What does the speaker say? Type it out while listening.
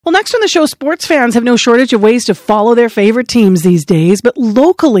Well, next on the show, sports fans have no shortage of ways to follow their favorite teams these days, but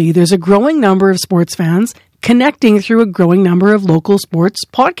locally, there's a growing number of sports fans connecting through a growing number of local sports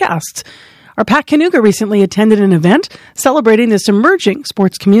podcasts. Our Pat Kanuga recently attended an event celebrating this emerging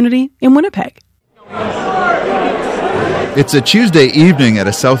sports community in Winnipeg. It's a Tuesday evening at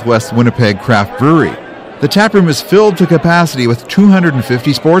a southwest Winnipeg craft brewery. The taproom is filled to capacity with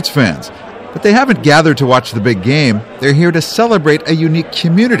 250 sports fans. But they haven't gathered to watch the big game. They're here to celebrate a unique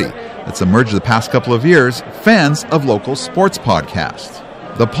community that's emerged the past couple of years, fans of local sports podcasts.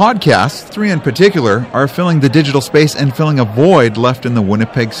 The podcasts, 3 in particular, are filling the digital space and filling a void left in the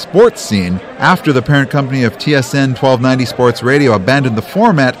Winnipeg sports scene after the parent company of TSN 1290 Sports Radio abandoned the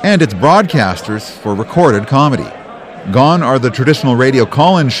format and its broadcasters for recorded comedy. Gone are the traditional radio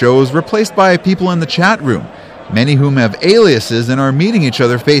call-in shows, replaced by people in the chat room, many whom have aliases and are meeting each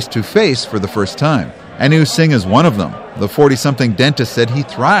other face-to-face for the first time. Anu Singh is one of them. The 40-something dentist said he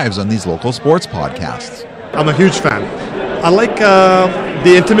thrives on these local sports podcasts. I'm a huge fan. I like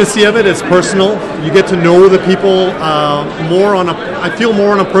the intimacy of it. It's personal. You get to know the people I feel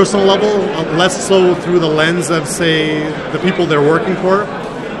more on a personal level, less so through the lens of, say, the people they're working for.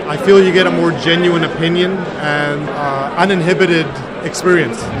 I feel you get a more genuine opinion and uninhibited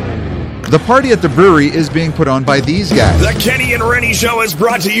experience. The party at the brewery is being put on by these guys. The Kenny and Rennie Show is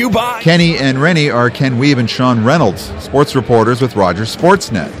brought to you by... Kenny and Rennie are Ken Weeb and Sean Reynolds, sports reporters with Rogers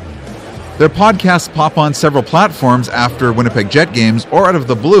Sportsnet. Their podcasts pop on several platforms after Winnipeg Jet games or out of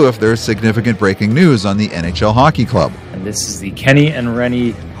the blue if there's significant breaking news on the NHL Hockey Club. And this is the Kenny and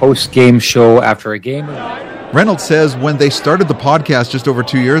Rennie post-game show after a game. Reynolds says when they started the podcast just over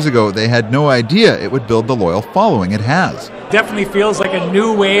 2 years ago, they had no idea it would build the loyal following it has. Definitely feels like a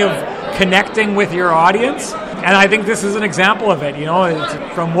new way of connecting with your audience, and I think this is an example of it. You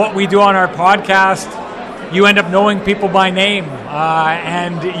know, from what we do on our podcast, you end up knowing people by name,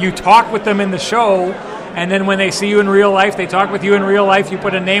 and you talk with them in the show, and then when they see you in real life, they talk with you in real life. You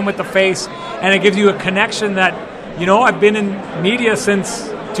put a name with the face, and it gives you a connection that, you know, I've been in media since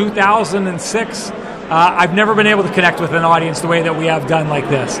 2006. I've never been able to connect with an audience the way that we have done like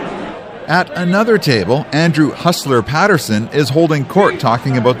this. At another table, Andrew Hustler Patterson is holding court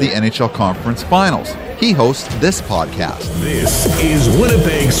talking about the NHL Conference Finals. He hosts this podcast. This is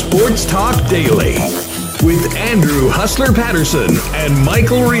Winnipeg Sports Talk Daily with Andrew Hustler Patterson and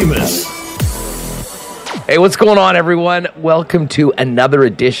Michael Remus. Hey, what's going on, everyone? Welcome to another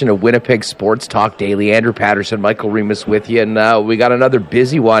edition of Winnipeg Sports Talk Daily. Andrew Patterson, Michael Remus with you, and we got another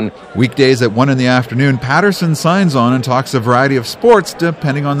busy one. Weekdays at 1 in the afternoon, Patterson signs on and talks a variety of sports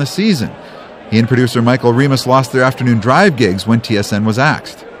depending on the season. He and producer Michael Remus lost their afternoon drive gigs when TSN was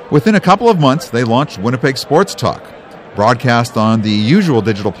axed. Within a couple of months, they launched Winnipeg Sports Talk, broadcast on the usual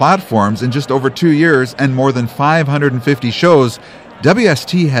digital platforms in just over 2 years and more than 550 shows.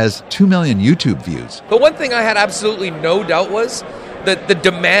 WST has 2 million YouTube views. But one thing I had absolutely no doubt was that the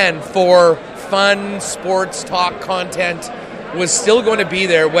demand for fun sports talk content was still going to be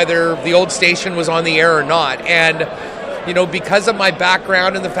there, whether the old station was on the air or not. And, you know, because of my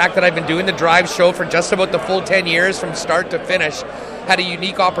background and the fact that I've been doing the drive show for just about the full 10 years from start to finish, had a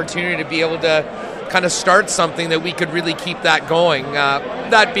unique opportunity to be able to kind of start something that we could really keep that going.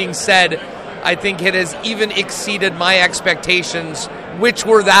 That being said, I think it has even exceeded my expectations, which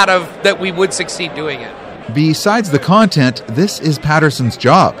were that we would succeed doing it. Besides the content, this is Patterson's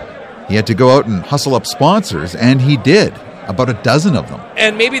job. He had to go out and hustle up sponsors, and he did, about a dozen of them.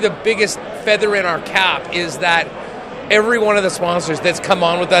 And maybe the biggest feather in our cap is that every one of the sponsors that's come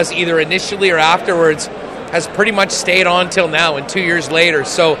on with us, either initially or afterwards, has pretty much stayed on till now and 2 years later.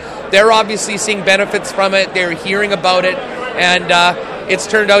 So they're obviously seeing benefits from it. They're hearing about it, and it's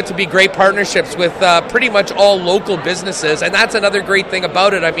turned out to be great partnerships with pretty much all local businesses, and that's another great thing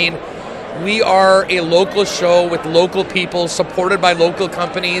about it. I mean, we are a local show with local people, supported by local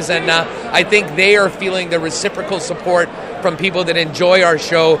companies, and I think they are feeling the reciprocal support from people that enjoy our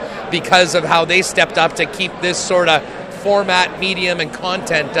show because of how they stepped up to keep this sort of format, medium, and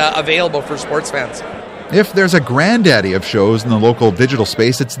content available for sports fans. If there's a granddaddy of shows in the local digital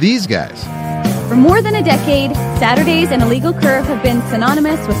space, it's these guys. For more than a decade, Saturdays and Illegal Curve have been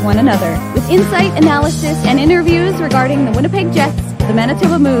synonymous with one another. With insight, analysis, and interviews regarding the Winnipeg Jets, the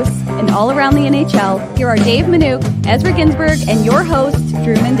Manitoba Moose, and all around the NHL, here are Dave Manouk, Ezra Ginsburg, and your host,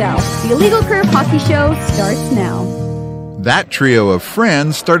 Drew Mandel. The Illegal Curve Hockey Show starts now. That trio of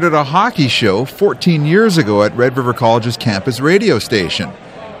friends started a hockey show 14 years ago at Red River College's campus radio station.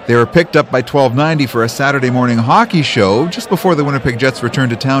 They were picked up by 1290 for a Saturday morning hockey show just before the Winnipeg Jets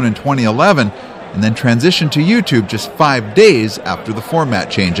returned to town in 2011, and then transitioned to YouTube just 5 days after the format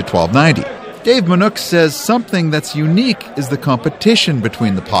change at 1290. Dave Manook says something that's unique is the competition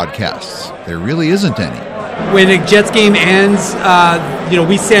between the podcasts. There really isn't any. When a Jets game ends,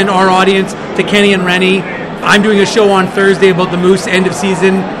 we send our audience to Kenny and Rennie. I'm doing a show on Thursday about the Moose end of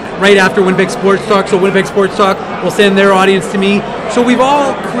season right after Winnipeg Sports Talk. So Winnipeg Sports Talk will send their audience to me. So we've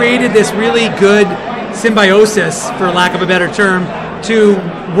all created this really good symbiosis, for lack of a better term, to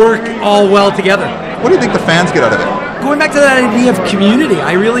work all well together. What do you think the fans get out of it? Going back to that idea of community,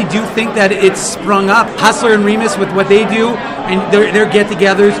 I really do think that it's sprung up. Hustler and Remus with what they do and their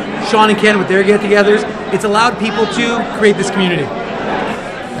get-togethers, Sean and Ken with their get-togethers, it's allowed people to create this community.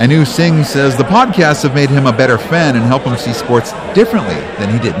 Anu Singh says the podcasts have made him a better fan and help him see sports differently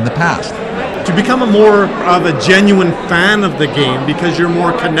than he did in the past. To become a more of a genuine fan of the game because you're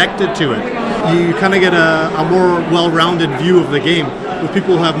more connected to it. You kind of get a more well-rounded view of the game with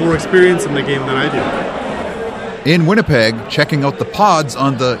people who have more experience in the game than I do. In Winnipeg, checking out the pods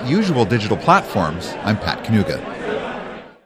on the usual digital platforms, I'm Pat Kanuga.